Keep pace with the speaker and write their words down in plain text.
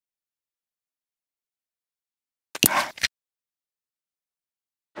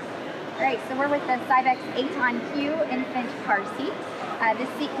Right, so we're with the Cybex AtonQ infant car seat. This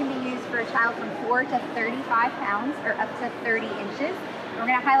seat can be used for a child from 4 to 35 pounds or up to 30 inches. We're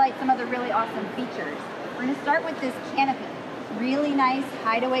going to highlight some of the really awesome features. We're going to start with this canopy. Really nice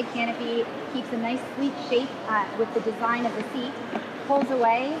hideaway canopy, keeps a nice sleek shape with the design of the seat. Pulls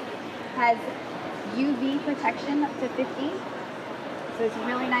away, has UV protection up to 50. So it's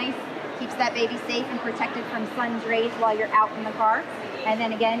really nice, keeps that baby safe and protected from sun's rays while you're out in the car. And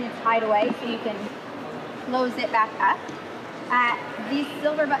then again, it's hideaway, so you can close it back up. These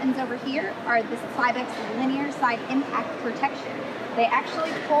silver buttons over here are the Cybex linear side impact protection. They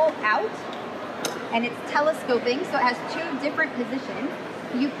actually pull out, and it's telescoping, so it has two different positions.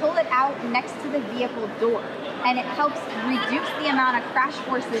 You pull it out next to the vehicle door, and it helps reduce the amount of crash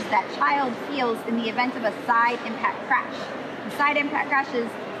forces that child feels in the event of a side impact crash. The side impact crashes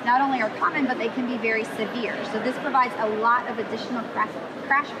not only are common, but they can be very severe. So this provides a lot of additional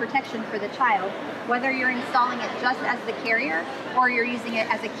crash protection for the child, whether you're installing it just as the carrier or you're using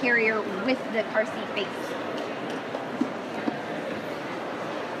it as a carrier with the car seat base.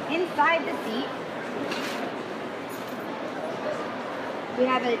 Inside the seat, we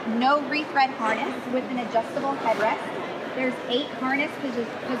have a no rethread harness with an adjustable headrest. There's 8 harness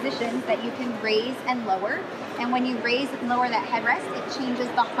positions that you can raise and lower. And when you raise and lower that headrest, it changes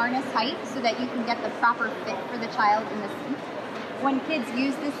the harness height so that you can get the proper fit for the child in the seat. When kids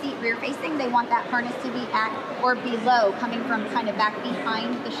use the seat rear facing, they want that harness to be at or below, coming from kind of back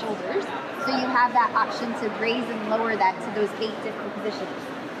behind the shoulders. So you have that option to raise and lower that to those 8 different positions.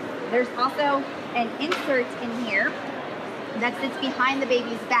 There's also an insert in here that sits behind the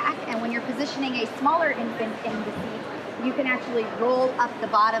baby's back, and when you're positioning a smaller infant in the seat, you can actually roll up the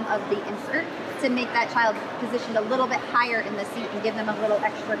bottom of the insert to make that child positioned a little bit higher in the seat and give them a little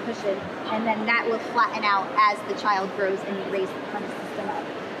extra cushion, and then that will flatten out as the child grows and you raise the harness system up.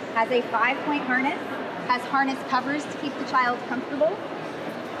 Has a 5-point harness, has harness covers to keep the child comfortable.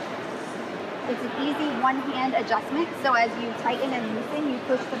 It's an easy one-hand adjustment, so as you tighten and loosen, you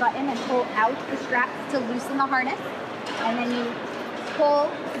push the button and pull out the straps to loosen the harness, and then you pull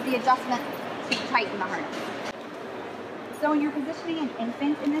the adjustment to tighten the harness. So when you're positioning an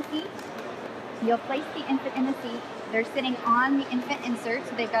infant in the seat, you'll place the infant in the seat. They're sitting on the infant insert,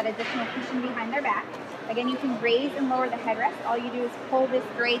 so they've got additional cushion behind their back. Again, you can raise and lower the headrest. All you do is pull this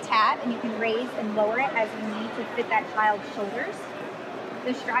gray tab, and you can raise and lower it as you need to fit that child's shoulders.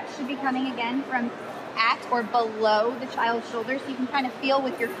 The straps should be coming again from at or below the child's shoulders, so you can kind of feel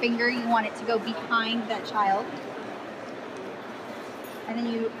with your finger you want it to go behind that child. And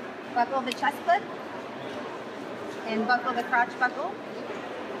then you buckle the chest clip and buckle the crotch buckle.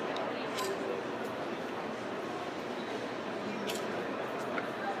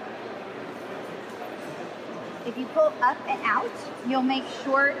 If you pull up and out, you'll make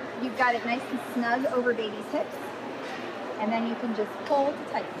sure you've got it nice and snug over baby's hips, and then you can just pull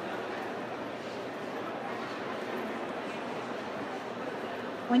to tighten.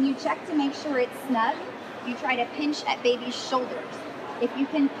 When you check to make sure it's snug, you try to pinch at baby's shoulders. If you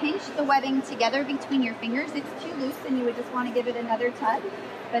can pinch the webbing together between your fingers, it's too loose and you would just want to give it another tug.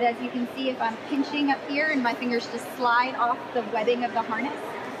 But as you can see, if I'm pinching up here and my fingers just slide off the webbing of the harness,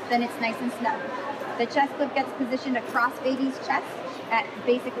 then it's nice and snug. The chest clip gets positioned across baby's chest at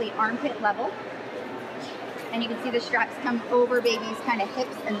basically armpit level. And you can see the straps come over baby's kind of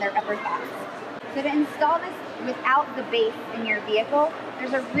hips and their upper thighs. So to install this without the base in your vehicle,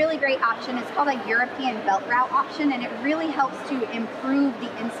 there's a really great option. It's called a European belt route option, and it really helps to improve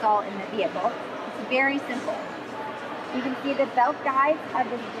the install in the vehicle. It's very simple. You can see the belt guides have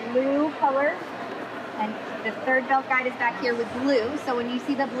this blue color, and the third belt guide is back here with blue. So when you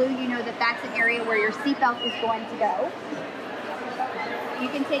see the blue, you know that that's an area where your seatbelt is going to go. You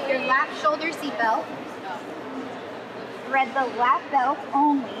can take your lap shoulder seatbelt, thread the lap belt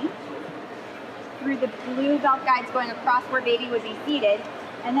only through the blue belt guides going across where baby would be seated,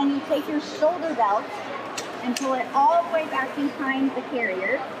 and then you take your shoulder belt and pull it all the way back behind the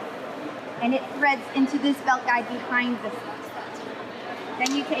carrier, and it threads into this belt guide behind the seat.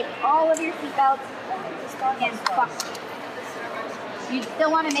 Then you take all of your seat belts and buckle. You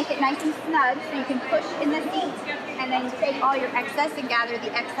still want to make it nice and snug, so you can push in the seat, and then take all your excess and gather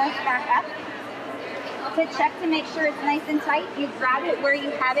the excess back up. To check to make sure it's nice and tight, you grab it where you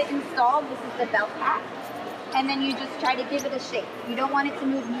have it installed. This is the belt pack. And then you just try to give it a shake. You don't want it to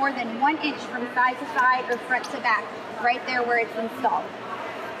move more than 1 inch from side to side or front to back, right there where it's installed.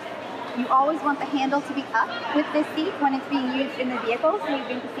 You always want the handle to be up with this seat when it's being used in the vehicle, so you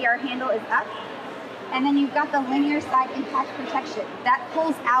can see our handle is up. And then you've got the linear side impact protection. That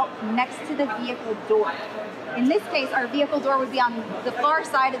pulls out next to the vehicle door. In this case, our vehicle door would be on the far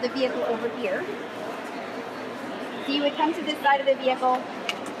side of the vehicle over here. So you would come to this side of the vehicle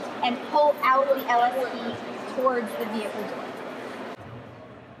and pull out the LSP towards the vehicle door.